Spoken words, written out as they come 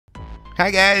Hi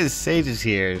guys, Sages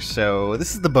here. So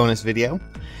this is the bonus video,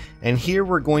 and here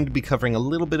we're going to be covering a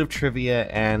little bit of trivia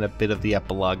and a bit of the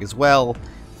epilogue as well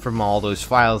from all those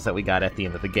files that we got at the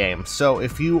end of the game. So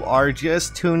if you are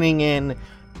just tuning in,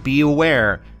 be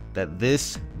aware that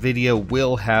this video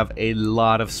will have a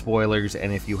lot of spoilers,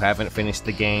 and if you haven't finished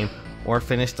the game or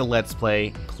finished the Let's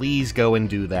Play, please go and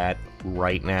do that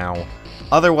right now.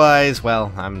 Otherwise,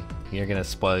 well, you're gonna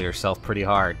spoil yourself pretty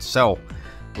hard. So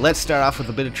let's start off with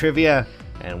a bit of trivia,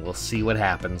 and we'll see what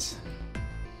happens.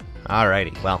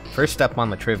 Alrighty, well, first up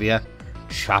on the trivia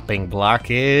chopping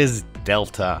block is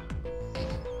Delta.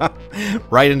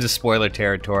 Right into spoiler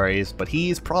territories, but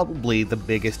he's probably the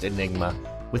biggest enigma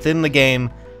within the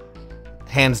game,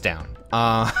 hands down.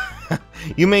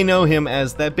 You may know him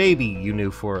as that baby you knew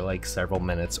for like several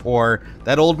minutes, or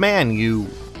that old man you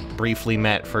briefly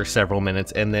met for several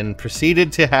minutes and then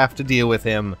proceeded to have to deal with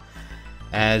him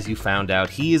as you found out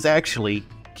he is actually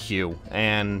Q.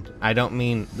 And I don't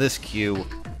mean this Q,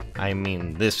 I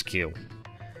mean this Q.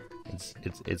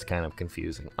 It's kind of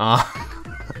confusing.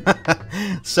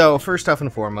 So first off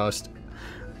and foremost,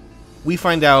 we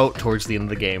find out towards the end of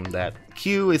the game that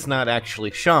Q is not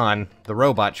actually Sean, the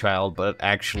robot child, but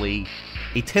actually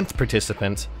a 10th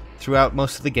participant throughout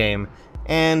most of the game,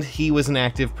 and he was an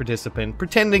active participant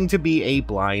pretending to be a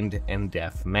blind and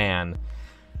deaf man.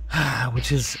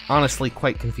 Which is honestly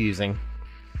quite confusing.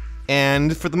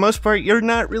 And for the most part, you're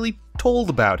not really told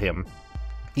about him.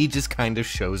 He just kind of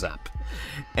shows up.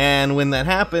 And when that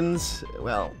happens,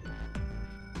 well,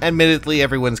 admittedly,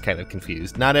 everyone's kind of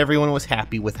confused. Not everyone was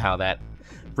happy with how that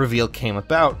reveal came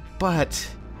about, but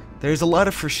there's a lot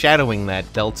of foreshadowing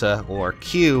that Delta, or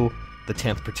Q, the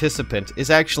 10th participant, is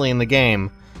actually in the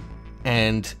game,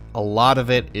 and a lot of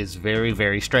it is very,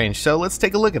 very strange. So let's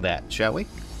take a look at that, shall we?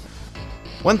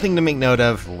 One thing to make note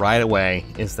of right away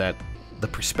is that the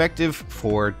perspective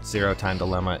for Zero Time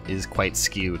Dilemma is quite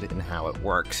skewed in how it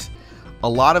works. A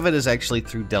lot of it is actually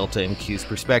through Delta and Q's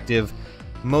perspective,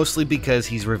 mostly because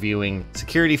he's reviewing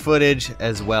security footage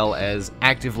as well as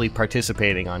actively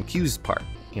participating on Q's part,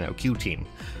 Q team.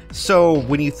 So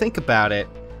when you think about it,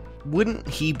 wouldn't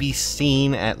he be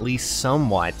seen at least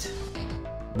somewhat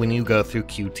when you go through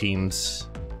Q team's,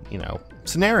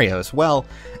 scenarios? Well,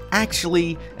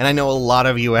 actually, and I know a lot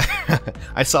of you,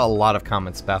 I saw a lot of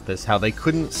comments about this, how they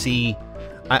couldn't see,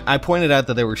 I pointed out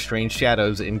that there were strange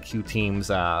shadows in Q Team's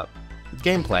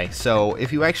gameplay, so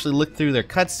if you actually look through their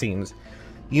cutscenes,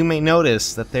 you may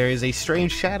notice that there is a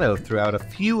strange shadow throughout a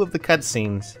few of the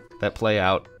cutscenes that play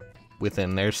out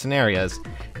within their scenarios,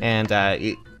 and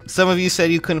some of you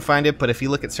said you couldn't find it, but if you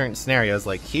look at certain scenarios,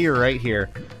 like here, right here,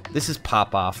 this is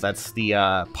Pop-Off, that's the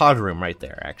pod room right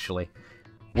there, actually.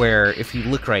 Where if you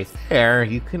look right there,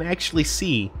 you can actually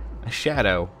see a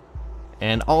shadow.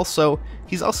 And also,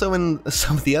 he's also in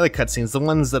some of the other cutscenes. The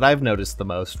ones that I've noticed the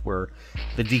most were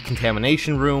the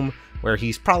decontamination room, where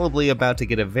he's probably about to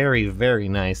get a very, very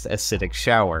nice acidic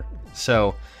shower.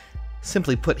 So,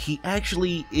 simply put, he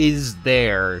actually is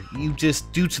there. You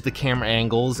just, due to the camera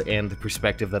angles and the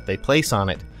perspective that they place on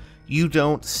it, you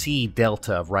don't see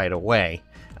Delta right away.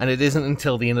 And it isn't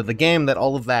until the end of the game that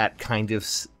all of that kind of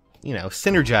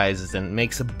synergizes and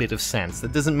makes a bit of sense.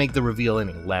 That doesn't make the reveal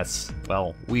any less,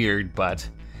 well, weird, but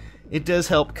it does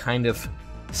help kind of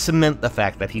cement the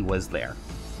fact that he was there.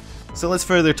 So let's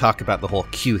further talk about the whole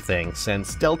Q thing.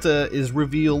 Since Delta is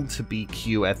revealed to be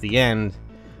Q at the end,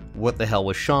 what the hell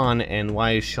was Sean, and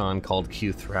why is Sean called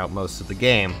Q throughout most of the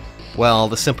game? Well,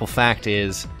 the simple fact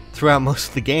is, throughout most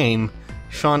of the game,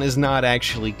 Sean is not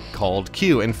actually called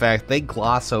Q. In fact, they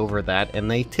gloss over that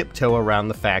and they tiptoe around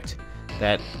the fact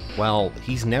that, well,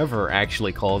 he's never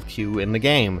actually called Q in the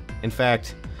game. In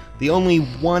fact, the only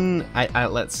one,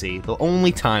 the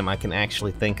only time I can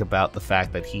actually think about the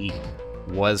fact that he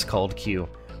was called Q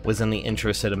was in the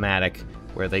intro cinematic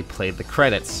where they played the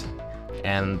credits.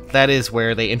 And that is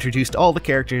where they introduced all the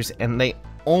characters and they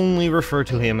only refer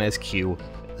to him as Q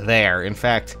there. In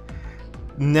fact,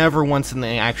 never once in the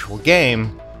actual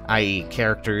game, i.e.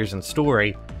 characters and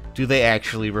story, do they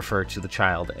actually refer to the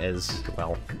child as,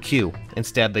 well, Q.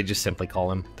 Instead, they just simply call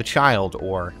him the child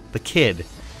or the kid,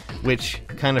 which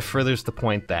kind of furthers the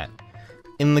point that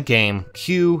in the game,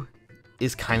 Q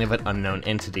is kind of an unknown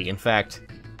entity. In fact,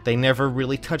 they never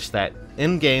really touch that.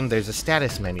 In-game, there's a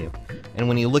status menu, and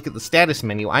when you look at the status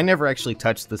menu, I never actually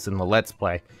touched this in the Let's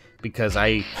Play, because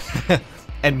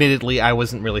admittedly, I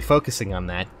wasn't really focusing on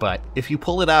that, but if you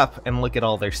pull it up and look at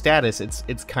all their status,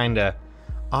 it's kinda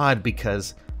odd,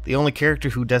 because the only character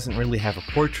who doesn't really have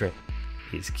a portrait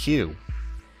is Q.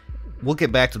 We'll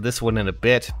get back to this one in a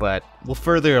bit, but we'll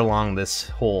further along this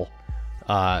whole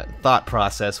thought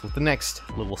process with the next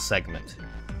little segment.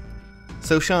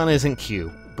 So Sean isn't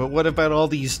Q, but what about all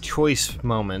these choice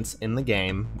moments in the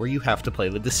game where you have to play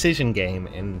the decision game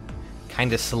and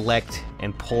kind of select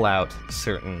and pull out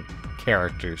certain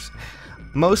characters?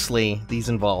 Mostly, these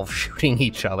involve shooting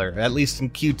each other, at least in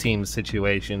Q-Team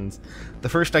situations. The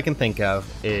first I can think of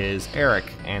is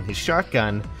Eric and his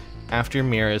shotgun after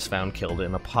Mira is found killed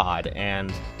in a pod,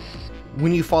 and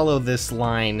when you follow this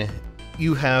line,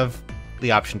 you have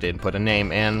the option to input a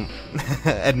name, and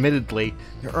admittedly,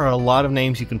 there are a lot of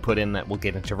names you can put in that will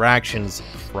get interactions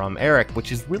from Eric,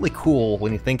 which is really cool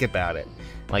when you think about it.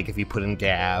 Like if you put in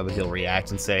Gab, he'll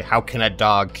react and say, "How can a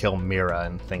dog kill Mira?"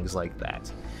 and things like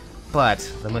that. But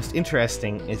the most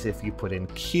interesting is if you put in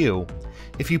Q.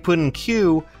 If you put in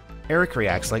Q, Eric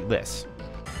reacts like this.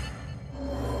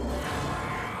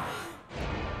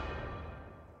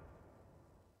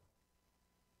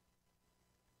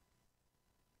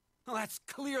 Well, that's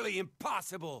clearly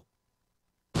impossible.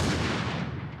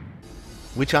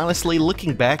 Which honestly,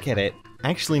 looking back at it,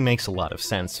 actually makes a lot of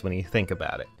sense when you think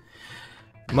about it.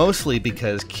 Mostly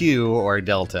because Q, or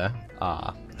Delta,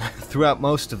 throughout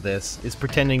most of this, is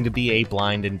pretending to be a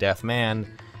blind and deaf man,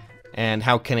 and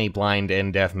how can a blind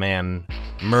and deaf man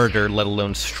murder, let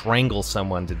alone strangle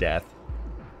someone to death?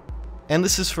 And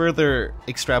this is further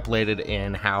extrapolated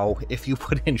in how, if you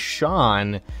put in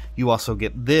Sean, you also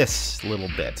get this little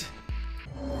bit.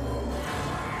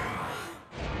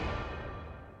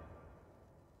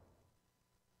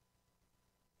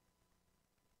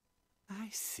 I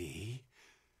see.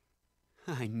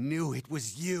 I knew it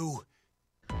was you.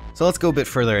 So let's go a bit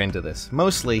further into this,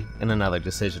 mostly in another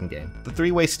decision game. The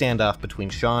three-way standoff between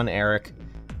Sean, Eric,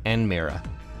 and Mira.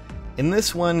 In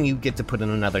this one, you get to put in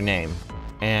another name.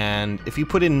 And if you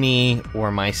put in me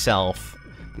or myself,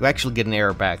 you actually get an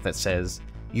error back that says,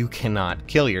 "You cannot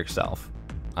kill yourself."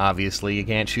 Obviously, you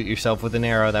can't shoot yourself with an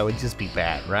arrow, that would just be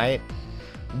bad, right?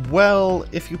 Well,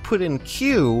 if you put in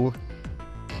Q,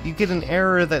 you get an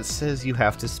error that says you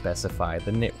have to specify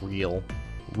the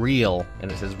real,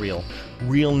 and it says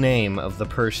real name of the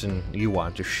person you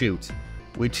want to shoot,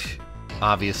 which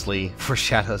obviously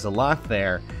foreshadows a lot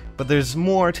there, but there's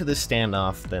more to the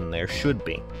standoff than there should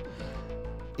be.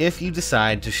 If you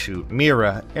decide to shoot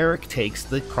Mira, Eric takes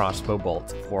the crossbow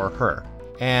bolt for her,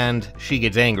 and she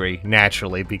gets angry,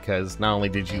 naturally, because not only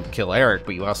did you kill Eric,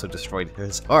 but you also destroyed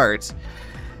his heart,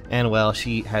 and well,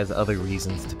 she has other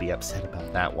reasons to be upset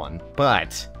about that one.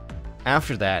 But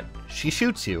after that, she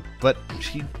shoots you, but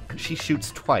she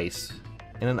shoots twice,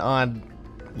 in an odd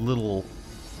little,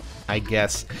 I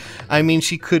guess. I mean,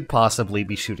 she could possibly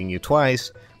be shooting you twice,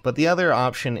 but the other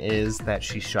option is that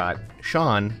she shot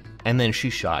Sean, and then she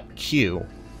shot Q,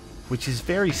 which is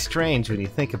very strange when you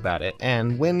think about it,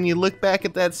 and when you look back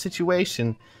at that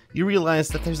situation, you realize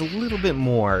that there's a little bit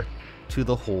more to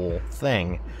the whole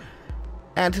thing.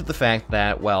 Add to the fact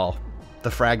that, well,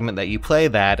 the fragment that you play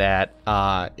that at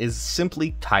is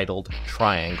simply titled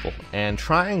Triangle, and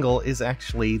Triangle is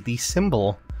actually the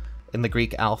symbol in the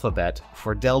Greek alphabet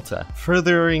for Delta,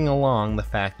 furthering along the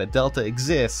fact that Delta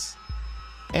exists,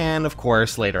 and of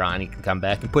course later on you can come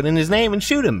back and put in his name and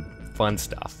shoot him. Fun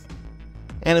stuff.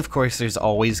 And of course there's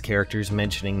always characters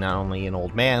mentioning not only an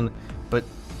old man, but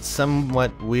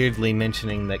somewhat weirdly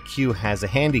mentioning that Q has a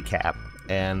handicap,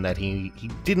 and that he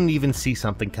didn't even see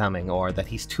something coming, or that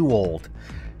he's too old.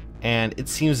 And it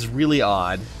seems really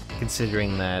odd,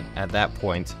 considering that at that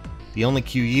point, the only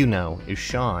Q you know is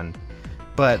Sean.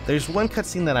 But there's one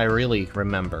cutscene that I really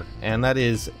remember, and that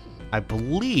is, I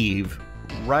believe,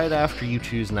 right after you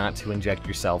choose not to inject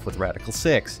yourself with Radical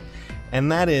 6.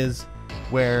 And that is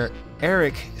where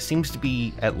Eric seems to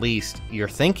be, at least you're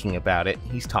thinking about it,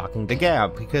 he's talking to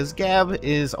Gab, because Gab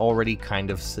is already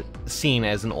kind of seen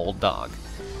as an old dog.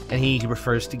 And he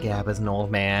refers to Gab as an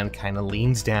old man, kind of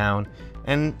leans down,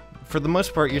 and for the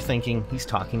most part you're thinking he's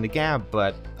talking to Gab,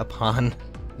 but upon,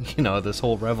 this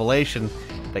whole revelation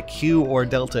that Q or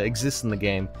Delta exists in the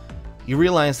game, you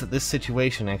realize that this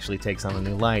situation actually takes on a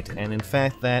new light, and in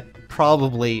fact that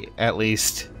probably, at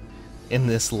least in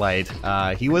this light,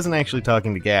 he wasn't actually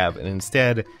talking to Gab, and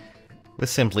instead was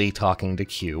simply talking to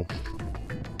Q.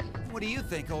 What do you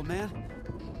think, old man?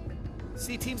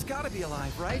 C-Team's gotta be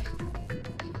alive, right?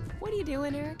 What are you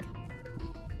doing, Eric?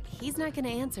 He's not gonna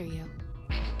answer you.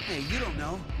 Hey, you don't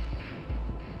know.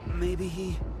 Maybe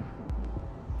he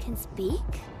Can speak?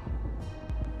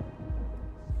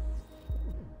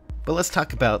 But let's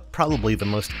talk about probably the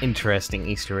most interesting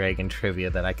Easter egg and trivia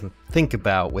that I can think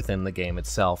about within the game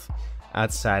itself,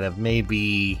 outside of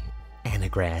maybe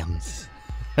anagrams.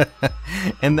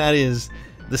 And that is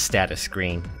the status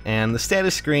screen. And the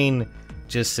status screen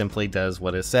just simply does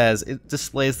what it says. It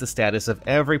displays the status of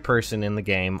every person in the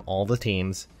game, all the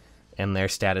teams, and their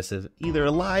status is either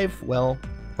alive, well,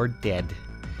 or dead.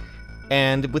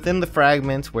 And within the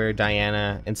fragment where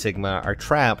Diana and Sigma are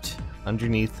trapped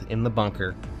underneath in the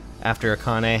bunker after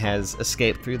Akane has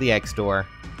escaped through the X door,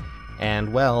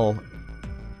 and well,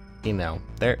 you know,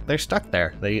 they're stuck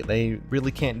there. They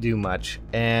really can't do much.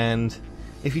 And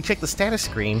if you check the status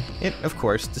screen, it of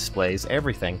course displays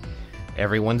everything.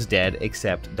 Everyone's dead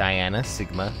except Diana,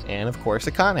 Sigma, and of course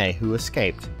Akane, who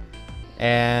escaped.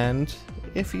 And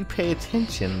if you pay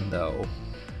attention, though,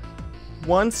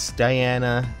 once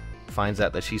Diana finds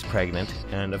out that she's pregnant,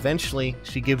 and eventually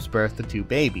she gives birth to 2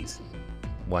 babies,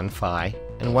 one Phi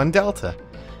and one Delta.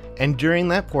 And during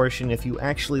that portion, if you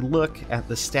actually look at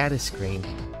the status screen,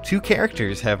 2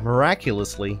 characters have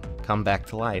miraculously come back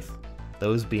to life,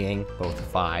 those being both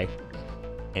Phi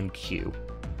and Q.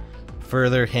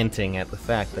 Further hinting at the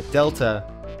fact that Delta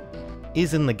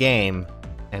is in the game,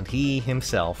 and he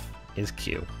himself is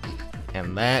Q.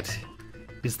 And that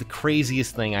is the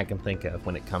craziest thing I can think of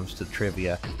when it comes to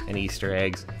trivia and Easter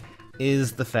eggs,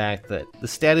 is the fact that the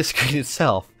status screen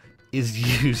itself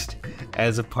is used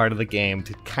as a part of the game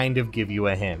to kind of give you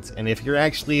a hint. And if you're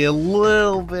actually a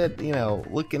little bit, you know,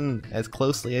 looking as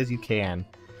closely as you can,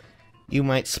 you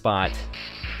might spot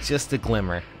just a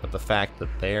glimmer of the fact that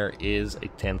there is a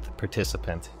 10th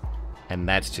participant. And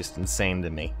that's just insane to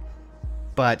me.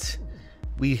 But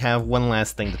we have one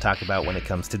last thing to talk about when it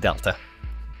comes to Delta.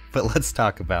 But let's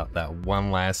talk about that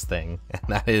one last thing, and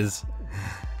that is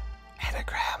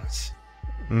anagrams.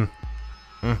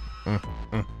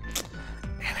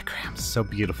 Anagrams, so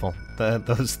beautiful.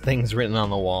 Those things written on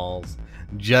the walls,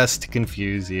 just to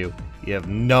confuse you. You have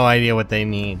no idea what they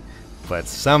mean, but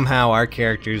somehow our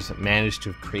characters managed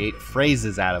to create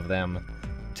phrases out of them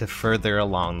to further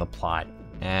along the plot.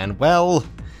 And well,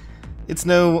 it's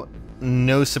no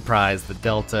surprise that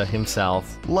Delta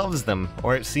himself loves them,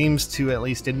 or it seems to at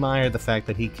least admire the fact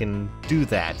that he can do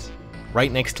that.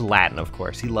 Right next to Latin, of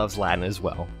course. He loves Latin as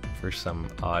well, for some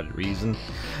odd reason.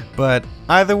 But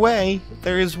either way,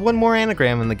 there is one more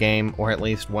anagram in the game, or at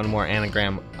least one more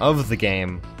anagram of the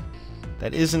game,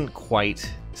 that isn't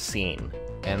quite seen.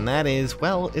 And that is,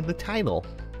 well, in the title,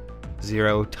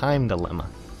 Zero Time Dilemma.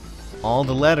 All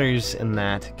the letters in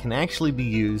that can actually be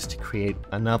used to create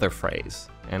another phrase.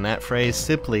 And that phrase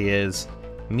simply is,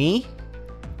 me,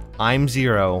 I'm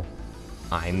Zero,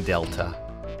 I'm Delta.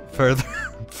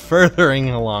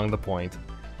 Furthering along the point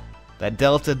that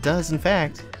Delta does in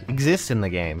fact exist in the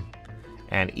game.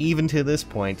 And even to this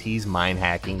point, he's mind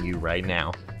hacking you right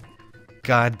now.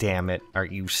 God damn it, are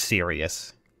you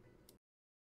serious?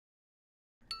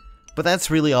 But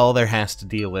that's really all there has to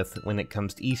deal with when it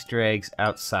comes to Easter eggs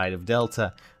outside of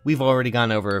Delta. We've already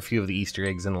gone over a few of the Easter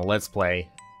eggs in the Let's Play,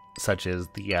 such as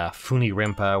the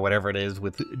Funirimpa, whatever it is,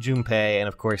 with Junpei, and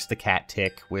of course the cat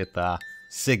tick with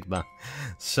Sigma.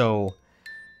 So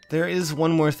there is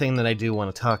one more thing that I do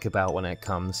want to talk about when it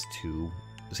comes to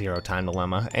Zero Time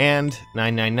Dilemma, and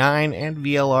 999 and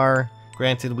VLR.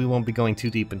 Granted, we won't be going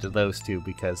too deep into those two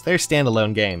because they're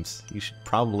standalone games. You should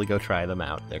probably go try them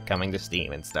out. They're coming to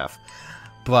Steam and stuff.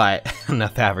 But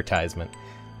enough advertisement.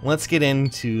 Let's get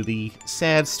into the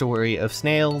sad story of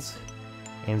Snails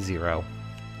and Zero.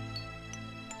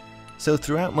 So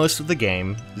throughout most of the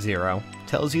game, Zero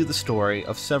tells you the story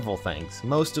of several things.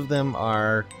 Most of them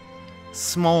are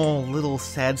small, little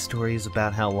sad stories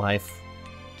about how life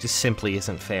just simply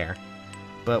isn't fair.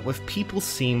 But what people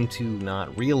seem to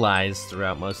not realize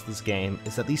throughout most of this game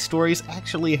is that these stories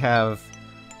actually have,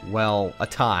 well, a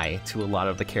tie to a lot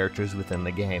of the characters within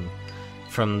the game.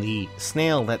 From the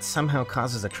snail that somehow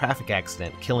causes a traffic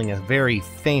accident, killing a very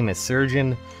famous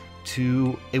surgeon,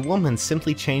 to a woman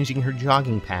simply changing her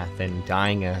jogging path and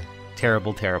dying a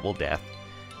terrible, terrible death.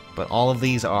 But all of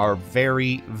these are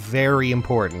very, very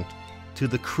important to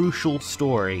the crucial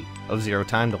story of Zero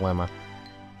Time Dilemma.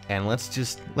 And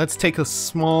let's take a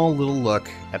small little look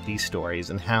at these stories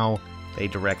and how they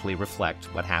directly reflect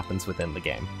what happens within the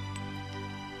game.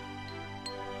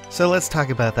 So let's talk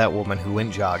about that woman who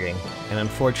went jogging and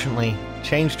unfortunately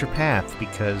changed her path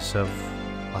because of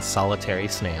a solitary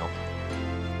snail.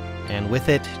 And with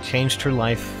it, changed her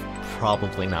life,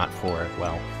 probably not for,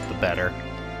 well, the better.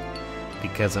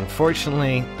 Because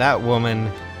unfortunately, that woman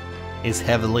is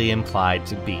heavily implied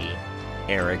to be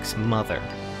Eric's mother.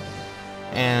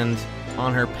 And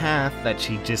on her path that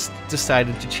she just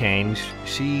decided to change,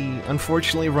 she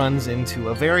unfortunately runs into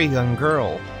a very young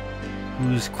girl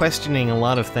who's questioning a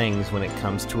lot of things when it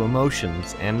comes to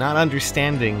emotions and not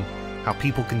understanding how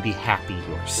people can be happy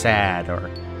or sad or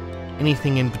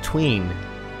anything in between.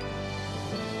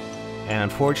 And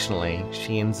unfortunately,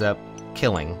 she ends up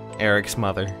killing Eric's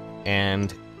mother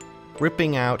and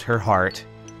ripping out her heart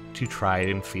to try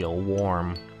and feel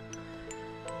warm.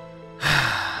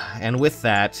 And with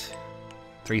that,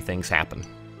 3 things happen.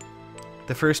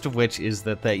 The first of which is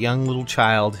that young little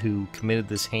child who committed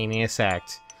this heinous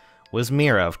act was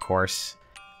Mira, of course.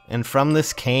 And from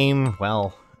this came,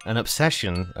 well, an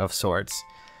obsession of sorts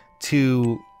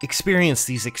to experience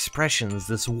these expressions,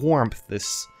 this warmth,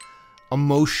 this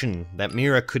emotion that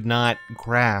Mira could not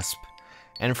grasp.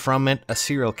 And from it, a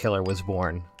serial killer was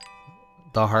born,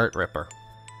 the Heart Ripper.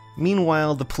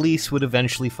 Meanwhile, the police would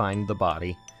eventually find the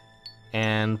body.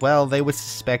 And, well, they would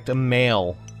suspect a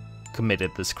male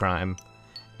committed this crime.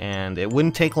 And it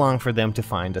wouldn't take long for them to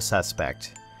find a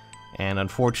suspect. And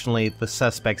unfortunately, the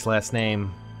suspect's last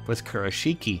name was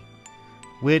Kurashiki,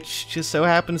 which just so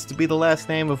happens to be the last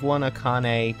name of one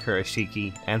Akane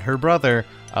Kurashiki and her brother,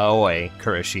 Aoi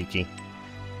Kurashiki.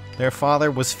 Their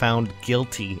father was found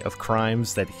guilty of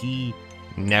crimes that he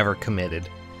never committed,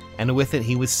 and with it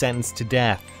he was sentenced to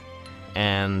death,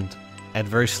 and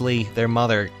adversely, their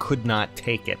mother could not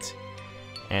take it,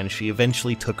 and she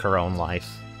eventually took her own life.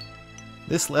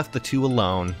 This left the two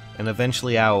alone, and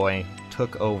eventually Aoi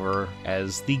took over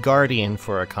as the guardian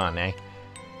for Akane,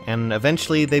 and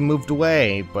eventually they moved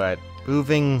away, but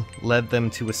moving led them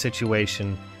to a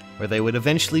situation where they would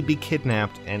eventually be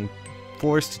kidnapped and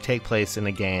forced to take place in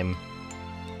a game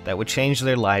that would change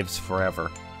their lives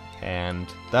forever, and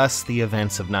thus the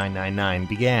events of 999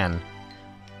 began.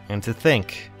 And to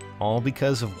think, all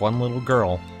because of one little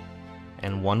girl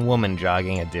and one woman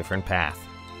jogging a different path.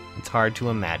 It's hard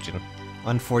to imagine.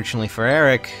 Unfortunately for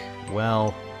Eric,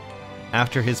 well,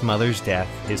 after his mother's death,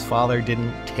 his father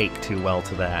didn't take too well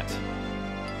to that.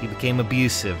 He became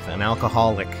abusive and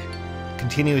alcoholic,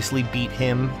 continuously beat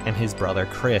him and his brother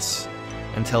Chris,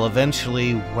 until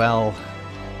eventually, well,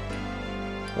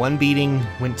 one beating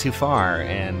went too far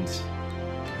and,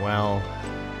 well,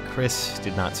 Chris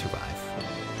did not survive.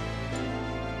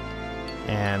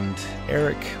 And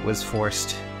Eric was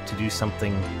forced to do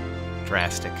something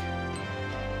drastic.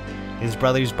 His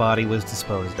brother's body was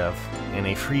disposed of in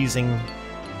a freezing,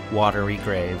 watery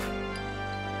grave.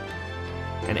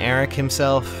 And Eric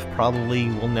himself probably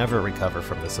will never recover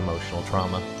from this emotional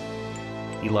trauma.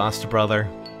 He lost a brother,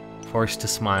 forced to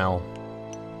smile,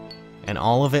 and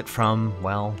all of it from,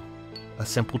 well, a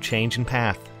simple change in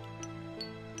path.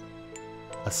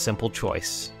 A simple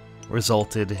choice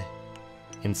resulted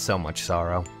in so much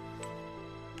sorrow.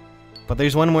 But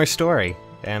there's one more story,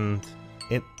 and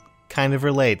it kind of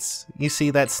relates. You see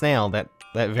that snail, that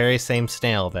very same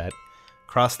snail that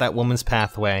crossed that woman's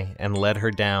pathway and led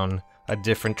her down a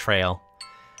different trail.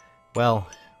 Well,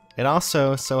 it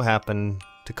also so happened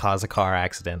to cause a car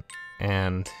accident,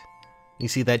 and you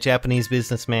see that Japanese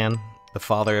businessman, the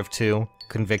father of 2,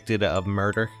 convicted of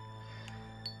murder,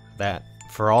 that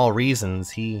for all reasons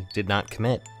he did not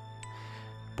commit.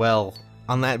 Well,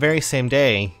 on that very same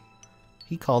day,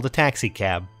 he called a taxi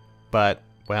cab, but,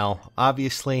 well,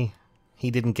 obviously,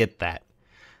 he didn't get that.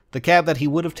 The cab that he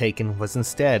would have taken was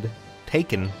instead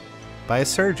taken by a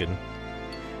surgeon,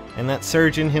 and that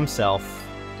surgeon himself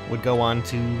would go on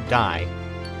to die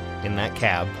in that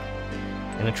cab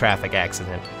in a traffic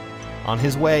accident on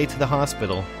his way to the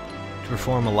hospital to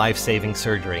perform a life-saving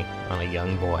surgery on a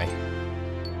young boy.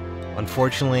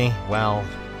 Unfortunately, well,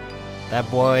 that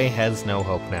boy has no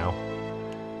hope now.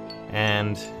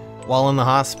 And while in the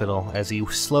hospital, as he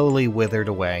slowly withered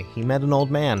away, he met an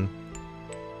old man.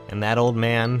 And that old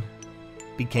man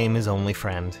became his only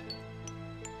friend.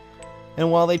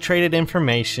 And while they traded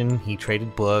information, he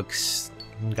traded books,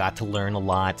 and got to learn a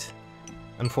lot.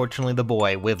 Unfortunately, the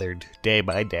boy withered day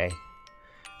by day.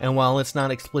 And while it's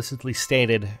not explicitly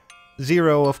stated,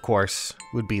 Zero, of course,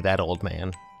 would be that old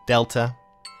man. Delta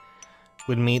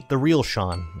would meet the real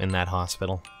Sean in that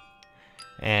hospital.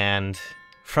 And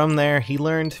from there, he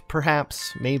learned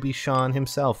perhaps maybe Sean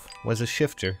himself was a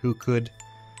shifter who could,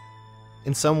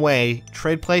 in some way,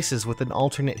 trade places with an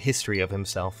alternate history of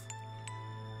himself.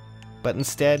 But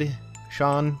instead,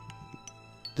 Sean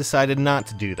decided not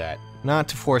to do that, not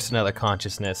to force another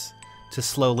consciousness to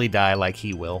slowly die like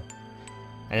he will,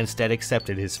 and instead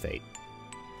accepted his fate,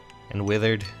 and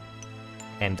withered,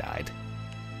 and died.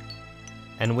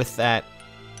 And with that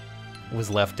was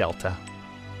left Delta.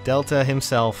 Delta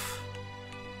himself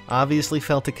obviously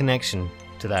felt a connection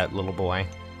to that little boy,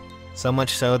 so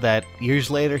much so that years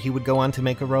later he would go on to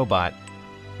make a robot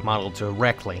modeled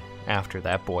directly after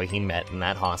that boy he met in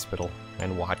that hospital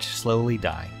and watched slowly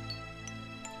die.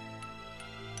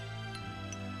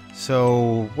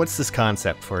 So, what's this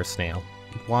concept for a snail?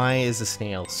 Why is a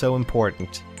snail so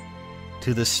important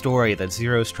to the story that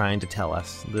Zero's trying to tell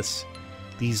us?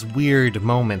 These weird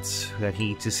moments that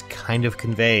he just kind of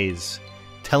conveys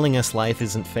telling us life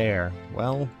isn't fair?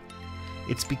 Well,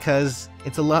 it's because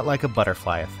it's a lot like a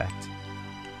butterfly effect.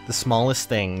 The smallest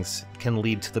things can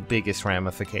lead to the biggest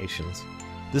ramifications.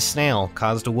 The snail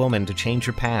caused a woman to change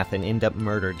her path and end up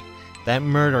murdered. That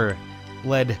murder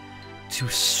led to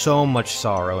so much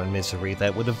sorrow and misery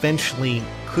that would eventually,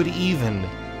 could even,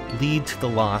 lead to the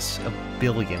loss of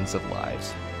billions of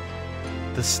lives.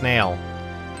 The snail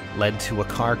led to a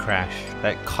car crash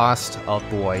that cost a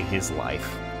boy his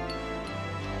life.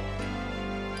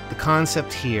 The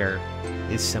concept here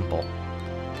is simple.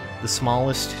 The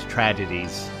smallest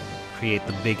tragedies create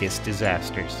the biggest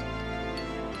disasters.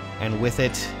 And with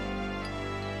it,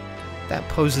 that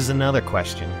poses another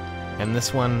question. And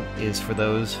this one is for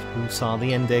those who saw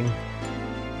the ending.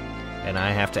 And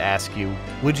I have to ask you,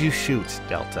 would you shoot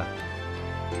Delta?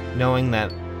 Knowing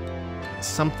that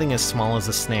something as small as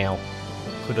a snail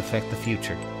could affect the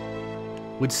future.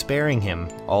 Would sparing him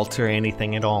alter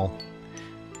anything at all?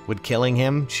 Would killing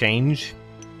him change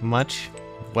much?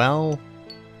 Well,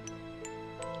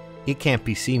 it can't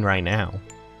be seen right now,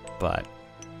 but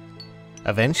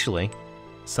eventually,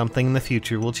 something in the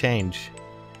future will change.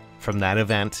 From that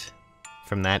event,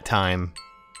 from that time,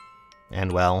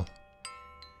 and well,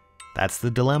 that's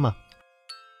the dilemma.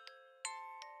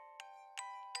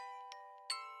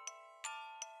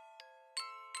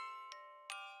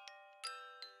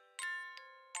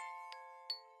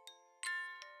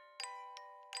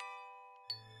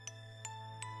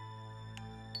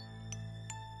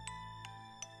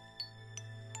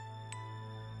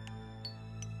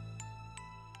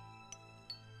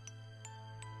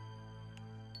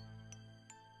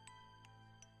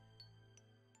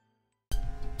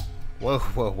 Whoa,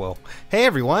 whoa, whoa. Hey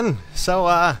everyone!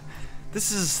 So,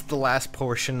 this is the last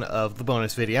portion of the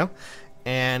bonus video,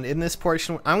 and in this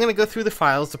portion, I'm gonna go through the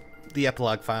files, the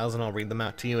epilogue files, and I'll read them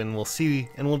out to you, and we'll see,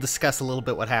 and we'll discuss a little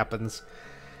bit what happens.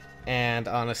 And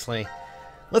honestly,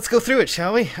 let's go through it,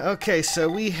 shall we? Okay, so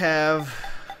we have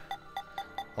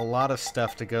a lot of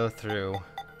stuff to go through.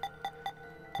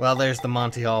 Well, there's the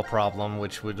Monty Hall problem,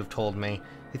 which would have told me.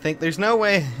 You think there's no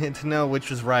way to know which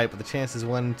was right, but the chance is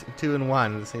 1, 2, and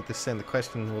 1. This ain't the sin. The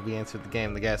question will be answered. The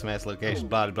game, the gas mask location,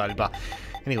 blah blah blah blah.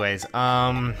 Anyways,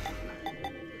 a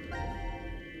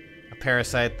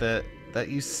parasite that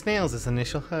used snails as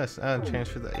initial host.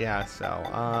 Transfer the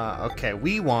okay.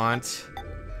 We want,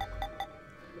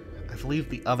 I believe,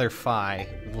 the other Phi.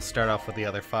 We'll start off with the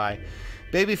other Phi.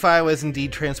 Baby Phi was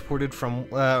indeed transported from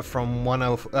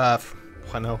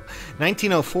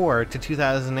 1904 to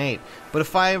 2008, but a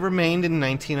Phi remained in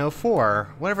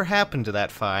 1904. Whatever happened to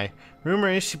that Phi?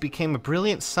 Rumor is she became a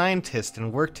brilliant scientist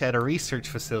and worked at a research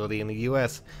facility in the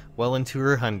US well into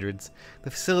her hundreds.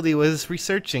 The facility was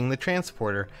researching the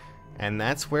transporter, and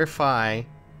that's where Phi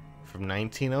from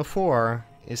 1904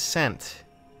 is sent.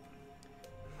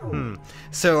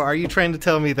 So are you trying to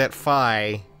tell me that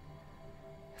Phi's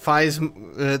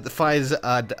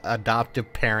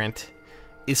adoptive parent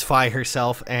is Phi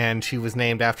herself, and she was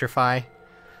named after Phi?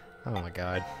 Oh my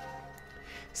god.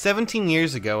 17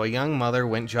 years ago, a young mother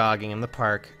went jogging in the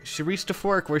park. She reached a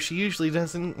fork where she usually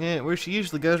goes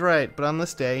right, but on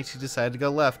this day, she decided to go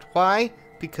left. Why?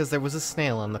 Because there was a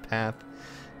snail on the path.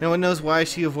 No one knows why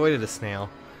she avoided a snail.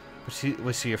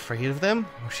 Was she afraid of them?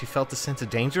 Or she felt a sense of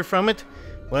danger from it?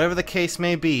 Whatever the case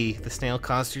may be, the snail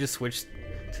caused her to switch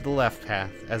to the left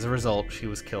path. As a result, she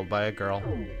was killed by a girl.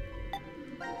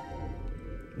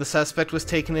 The suspect was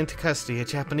taken into custody. A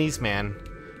Japanese man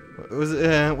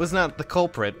was not the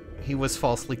culprit. He was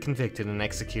falsely convicted and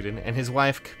executed, and his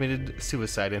wife committed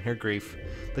suicide in her grief.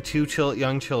 The two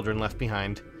young children left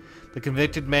behind. The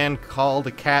convicted man called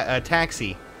a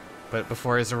taxi, but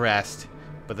before his arrest.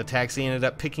 But the taxi ended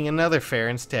up picking another fare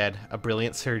instead, a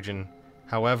brilliant surgeon.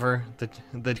 However,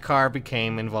 the car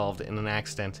became involved in an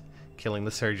accident, killing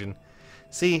the surgeon.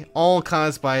 See, all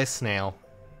caused by a snail.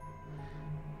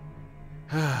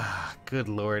 Good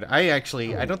lord. I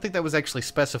don't think that was actually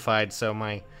specified, so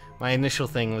my initial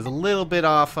thing was a little bit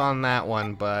off on that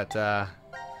one, but,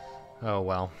 oh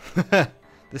well.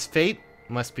 This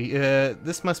must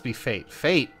be fate.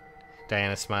 Fate!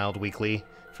 Diana smiled weakly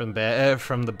from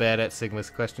the bed at Sigma's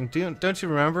question. Don't you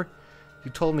remember?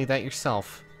 You told me that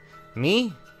yourself.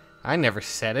 Me? I never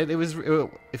said it.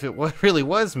 If it really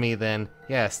was me, then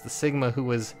yes, the Sigma who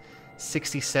was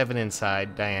 67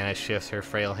 inside. Diana shifts her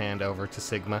frail hand over to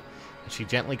Sigma, and she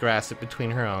gently grasps it between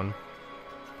her own.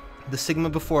 The Sigma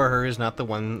before her is not the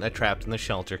one that trapped in the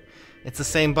shelter. It's the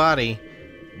same body,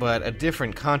 but a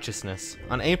different consciousness.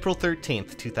 On April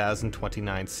 13th,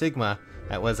 2029, Sigma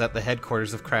was at the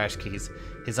headquarters of Crash Keys.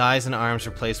 His eyes and arms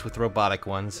replaced with robotic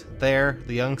ones. There,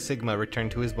 the young Sigma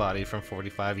returned to his body from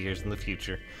 45 years in the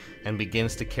future, and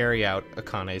begins to carry out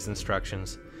Akane's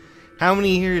instructions. How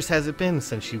many years has it been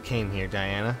since you came here,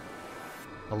 Diana?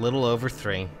 A little over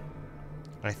 3,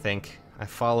 I think. I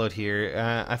followed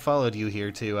you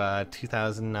here to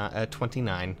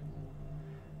 2029.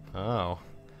 Oh,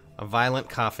 a violent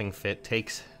coughing fit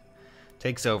takes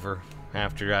over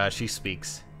after she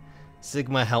speaks.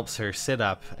 Sigma helps her sit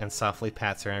up and softly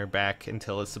pats her on her back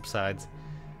until it subsides.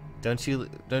 Don't you,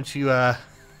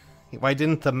 why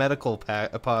didn't the medical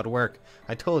pod work?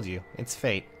 I told you, it's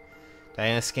fate.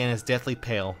 Diana's skin is deathly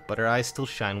pale, but her eyes still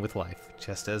shine with life,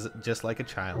 just like a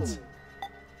child's.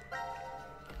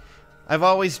 I've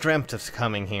always dreamt of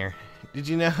coming here. Did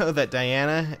you know that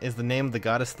Diana is the name of the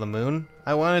goddess of the moon?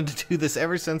 I wanted to do this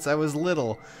ever since I was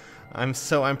little. I'm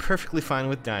perfectly fine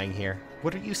with dying here.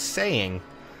 What are you saying?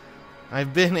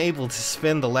 I've been able to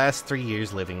spend the last 3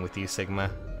 years living with you,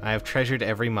 Sigma. I have treasured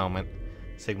every moment.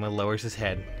 Sigma lowers his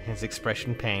head, his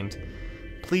expression pained.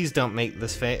 Please don't make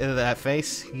that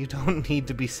face. You don't need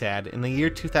to be sad. In the year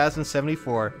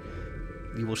 2074,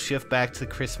 you will shift back to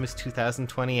Christmas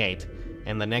 2028,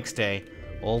 and the next day,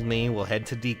 old me will head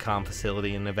to Decom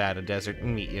facility in Nevada desert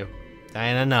and meet you.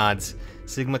 Diana nods.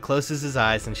 Sigma closes his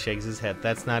eyes and shakes his head.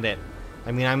 That's not it.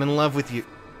 I mean, I'm in love with you.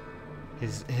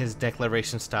 His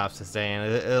declaration stops as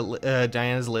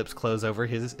Diana's lips close over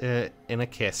his in a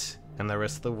kiss, and the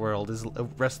rest of the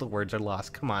words are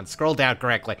lost. Come on, scroll down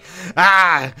correctly.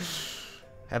 Ah!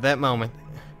 At that moment,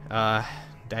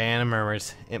 Diana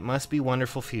murmurs, "It must be a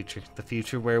wonderful future, the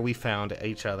future where we found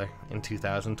each other in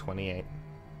 2028."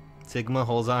 Sigma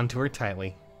holds on to her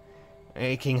tightly.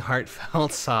 Aching,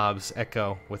 heartfelt sobs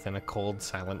echo within a cold,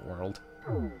 silent world.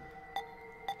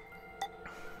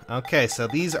 Okay, so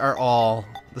these are all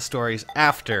the stories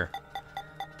after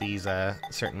these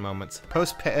certain moments.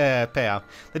 Post-payoff.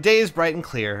 The day is bright and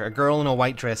clear. A girl in a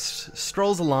white dress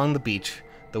strolls along the beach,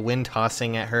 the wind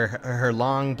tossing at her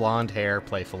long blonde hair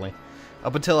playfully.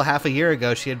 Up until half a year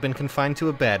ago, she had been confined to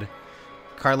a bed.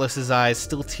 Carlos's eyes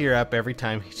still tear up every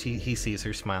time he sees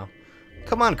her smile.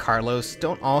 Come on, Carlos.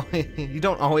 You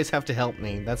don't always have to help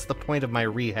me. That's the point of my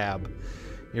rehab.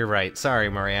 You're right. Sorry,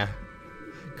 Maria.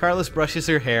 Carlos brushes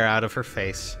her hair out of her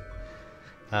face.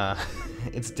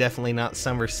 It's definitely not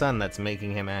summer sun that's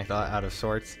making him act out of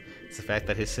sorts. It's the fact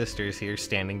that his sister is here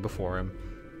standing before him.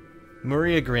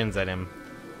 Maria grins at him.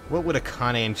 What would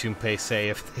Akane and Junpei say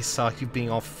if they saw you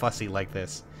being all fussy like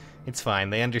this? It's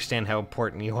fine. They understand how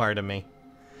important you are to me.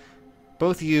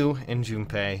 Both you and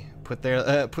Junpei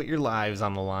put your lives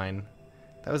on the line.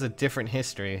 That was a different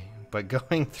history, but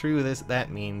going through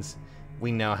that means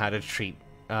we know how to treat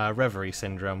reverie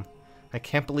syndrome. I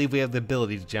can't believe we have the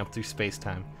ability to jump through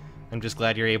space-time. I'm just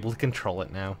glad you're able to control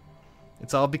it now.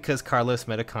 It's all because Carlos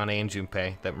met Akane and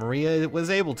Junpei that Maria was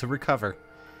able to recover.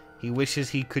 He wishes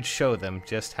he could show them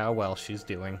just how well she's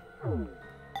doing. You're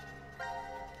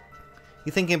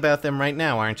thinking about them right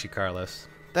now, aren't you, Carlos?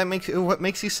 What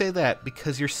makes you say that?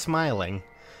 Because you're smiling.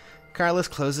 Carlos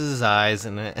closes his eyes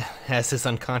and as his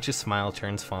unconscious smile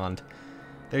turns fond.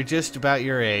 They're just about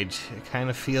your age. It kind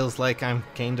of feels like I'm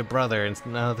gained a brother and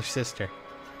another sister.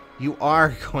 You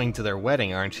are going to their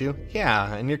wedding, aren't you?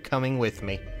 Yeah, and you're coming with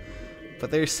me. But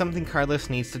there's something Carlos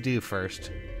needs to do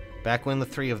first. Back when the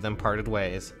three of them parted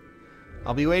ways.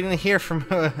 I'll be waiting to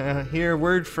hear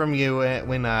word from you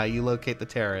when you locate the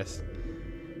terrorists.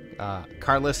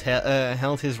 Carlos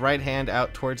held his right hand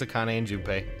out towards Akane and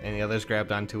Junpei, and the others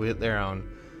grabbed onto their own.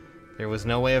 There was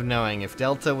no way of knowing if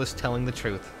Delta was telling the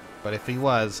truth. But if he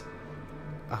was,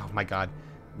 oh my god,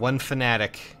 one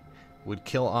fanatic would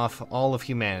kill off all of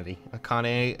humanity.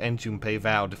 Akane and Junpei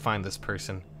vowed to find this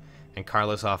person, and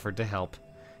Carlos offered to help.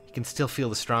 He can still feel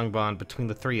the strong bond between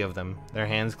the three of them, their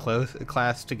hands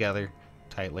clasped together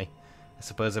tightly. I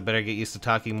suppose I better get used to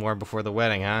talking more before the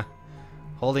wedding, huh?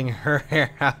 Holding her hair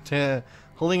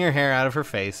out of her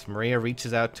face, Maria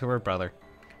reaches out to her brother,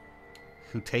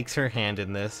 who takes her hand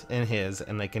in his,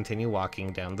 and they continue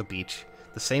walking down the beach.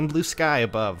 The same blue sky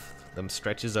above them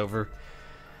stretches over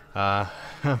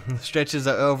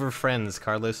friends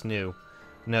Carlos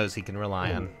knows he can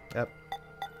rely on. Yep.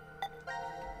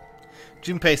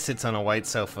 Junpei sits on a white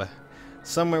sofa,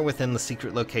 somewhere within the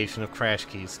secret location of Crash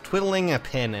Keys, twiddling a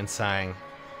pin and sighing.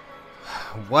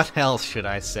 What else should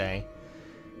I say?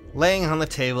 Laying on the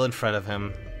table in front of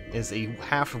him is a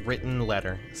half-written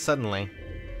letter. Suddenly,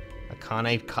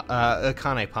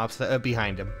 Akane pops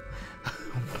behind him.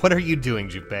 What are you doing,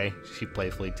 Junpei? She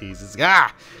playfully teases.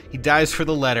 Ah! He dives for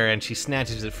the letter, and she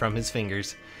snatches it from his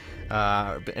fingers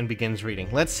and begins reading.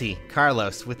 Let's see.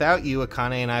 Carlos, without you,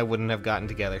 Akane and I wouldn't have gotten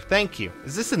together. Thank you.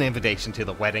 Is this an invitation to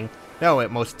the wedding? No,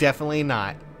 it most definitely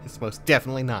not. It's most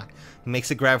definitely not. He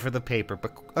makes a grab for the paper,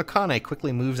 but Akane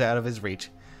quickly moves out of his reach.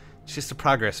 It's just a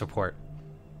progress report.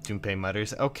 Junpei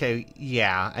mutters, okay,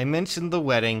 yeah, I mentioned the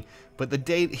wedding, but the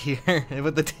date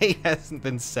hasn't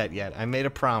been set yet. I made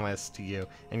a promise to you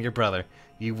and your brother.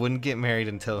 You wouldn't get married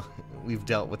until we've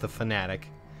dealt with the fanatic.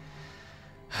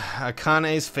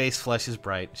 Akane's face flushes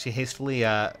bright. She hastily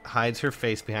hides her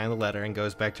face behind the letter and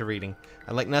goes back to reading.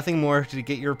 I'd like nothing more to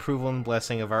get your approval and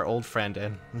blessing of our old friend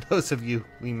and those of you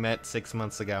we met 6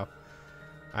 months ago.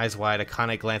 Eyes wide,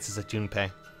 Akane glances at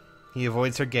Junpei. He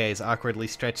avoids her gaze, awkwardly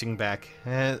stretching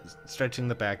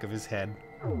the back of his head.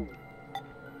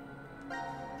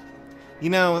 You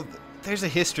know, there's a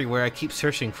history where I keep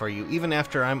searching for you, even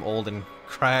after I'm old and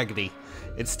craggy.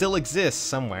 It still exists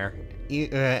somewhere.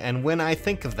 And when I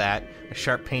think of that, a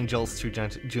sharp pain jolts through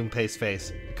Junpei's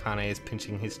face. Akane is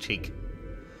pinching his cheek.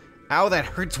 Ow, that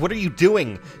hurts! What are you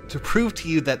doing? To prove to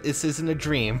you that this isn't a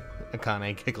dream,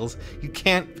 Akane giggles.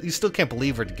 You still can't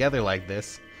believe we're together like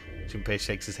this. Junpei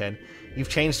shakes his head. You've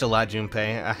changed a lot,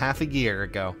 Junpei. A half a year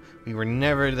ago, we were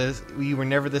never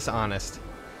this honest.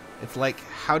 It's like,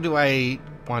 how do I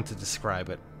want to describe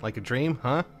it? Like a dream,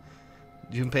 huh?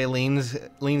 Junpei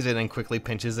leans in and quickly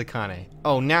pinches Akane.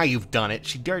 Oh, now you've done it.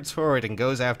 She darts forward and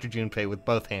goes after Junpei with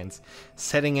both hands,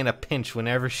 setting in a pinch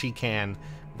wherever she can.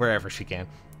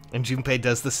 And Junpei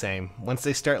does the same. Once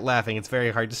they start laughing, it's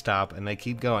very hard to stop, and they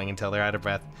keep going until they're out of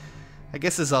breath. I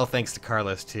guess this is all thanks to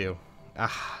Carlos, too.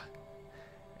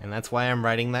 And that's why I'm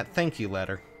writing that thank you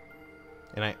letter.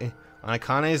 And on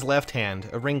Akane's left hand,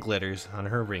 a ring glitters on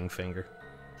her ring finger.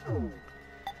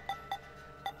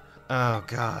 Oh,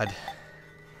 God.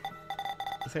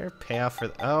 Is there a payoff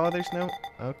for oh, there's no...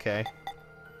 Okay.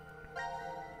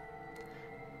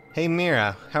 Hey,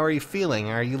 Mira, how are you feeling?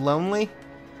 Are you lonely?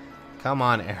 Come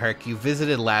on, Eric, you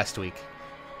visited last week.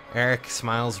 Eric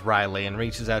smiles wryly and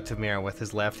reaches out to Mira with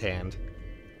his left hand.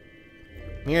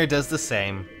 Mira does the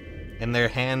same, and their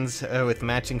hands with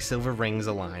matching silver rings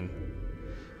align.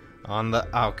 On the...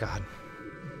 Oh, God.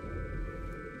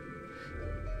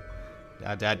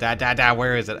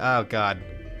 Where is it? Oh, God.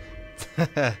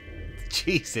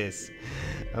 Jesus.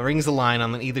 Rings align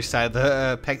on either side of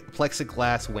the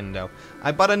plexiglass window.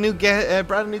 I brought a new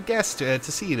guest to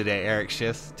see you today, Eric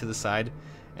shifts to the side,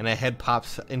 and a head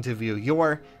pops into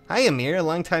view. Hi, Amir,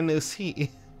 long time no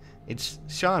see. It's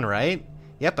Sean, right?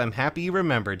 Yep, I'm happy you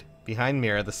remembered. Behind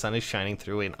Mira, the sun is shining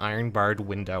through an iron-barred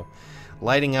window,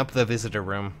 lighting up the visitor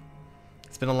room.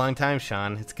 It's been a long time,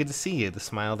 Sean. It's good to see you. The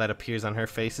smile that appears on her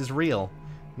face is real.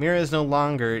 Mira is no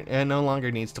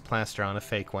longer needs to plaster on a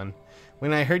fake one.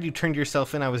 When I heard you turned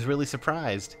yourself in, I was really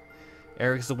surprised.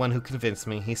 Eric's the one who convinced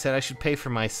me. He said I should pay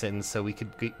for my sins so we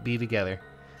could be together.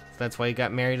 So that's why you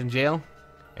got married in jail?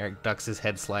 Eric ducks his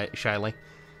head shyly.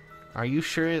 Are you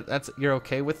sure you're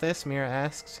okay with this? Mira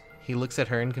asks. He looks at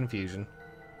her in confusion.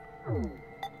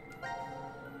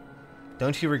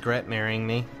 Don't you regret marrying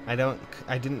me? I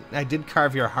did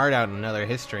carve your heart out in another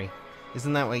history.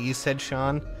 Isn't that what you said,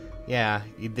 Sean? Yeah,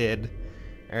 you did.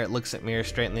 Eric looks at Mira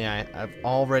straight in the eye.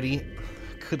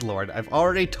 Good Lord, I've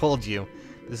already told you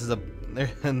this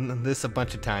a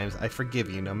bunch of times. I forgive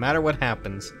you, no matter what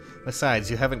happens. Besides,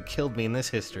 you haven't killed me in this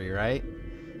history, right?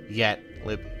 Yet,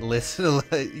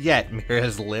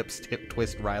 Mira's lips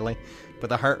twist wryly. But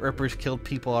the Heart Rippers killed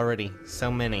people already.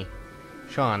 So many.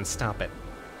 Sean, stop it.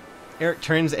 Eric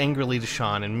turns angrily to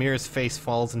Sean, and Mira's face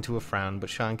falls into a frown, but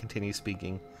Sean continues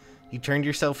speaking. You turned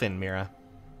yourself in, Mira.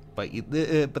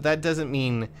 But that doesn't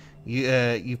mean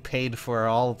you paid for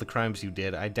all of the crimes you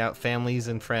did. I doubt families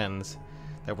and friends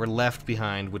that were left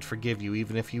behind would forgive you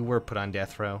even if you were put on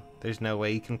death row. There's no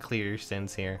way you can clear your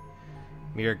sins here.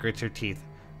 Mira grits her teeth.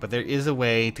 But there is a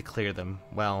way to clear them.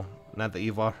 Well, not that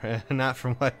you've already, not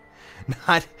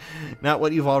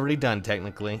what you've already done.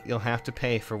 Technically, you'll have to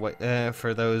pay for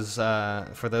those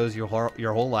your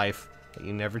whole life that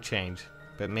you never change.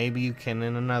 But maybe you can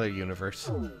in another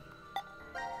universe.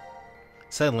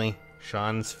 Suddenly,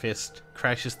 Sean's fist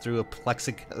crashes through the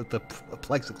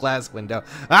plexiglass window.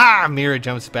 Ah! Mira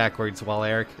jumps backwards while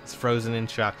Eric is frozen in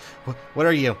shock. What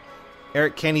are you?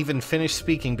 Eric can't even finish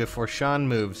speaking before Sean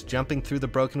moves, jumping through the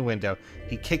broken window.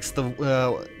 He kicks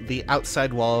the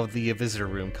outside wall of the visitor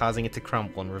room, causing it to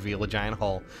crumble and reveal a giant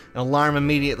hole. An alarm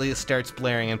immediately starts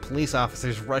blaring, and police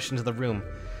officers rush into the room.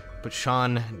 But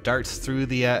Sean darts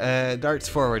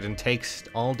forward and takes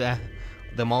them all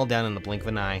down in the blink of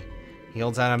an eye. He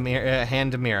holds out a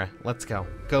hand to Mira. Let's go.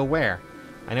 Go where?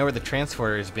 I know where the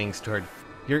transporter is being stored.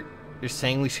 You're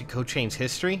saying we should go change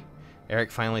history?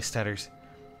 Eric finally stutters.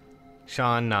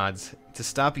 Sean nods. To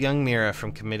stop young Mira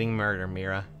from committing murder,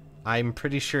 Mira. I'm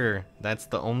pretty sure that's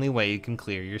the only way you can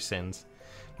clear your sins.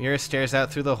 Mira stares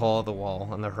out through the hole of the wall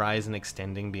on the horizon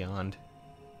extending beyond.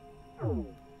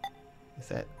 Is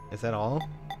that all?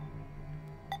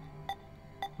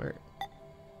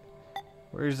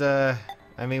 Where's I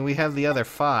mean, we have the other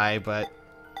 5, but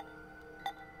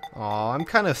aw, I'm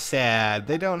kind of sad.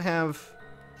 They don't have,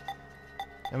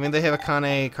 I mean, they have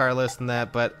Akane, Carlos, and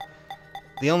that, but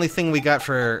the only thing we got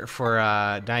for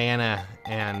Diana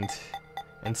and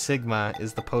Sigma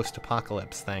is the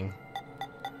post-apocalypse thing.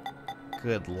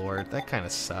 Good lord, that kind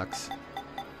of sucks.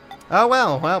 Oh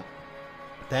well,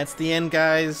 that's the end,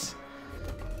 guys.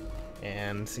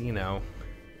 And, you know,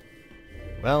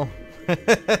 well,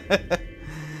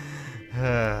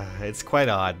 it's quite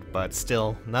odd, but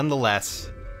still,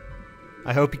 nonetheless,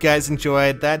 I hope you guys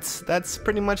enjoyed. That's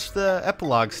pretty much the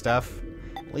epilogue stuff.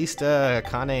 At least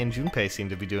Akane and Junpei seem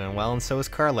to be doing well, and so is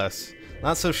Carlos.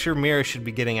 Not so sure Mira should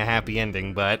be getting a happy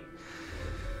ending, but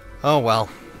oh well.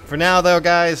 For now, though,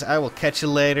 guys, I will catch you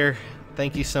later.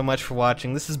 Thank you so much for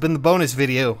watching. This has been the bonus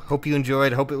video. Hope you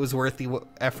enjoyed. Hope it was worth the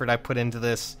effort I put into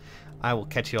this. I will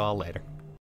catch you all later.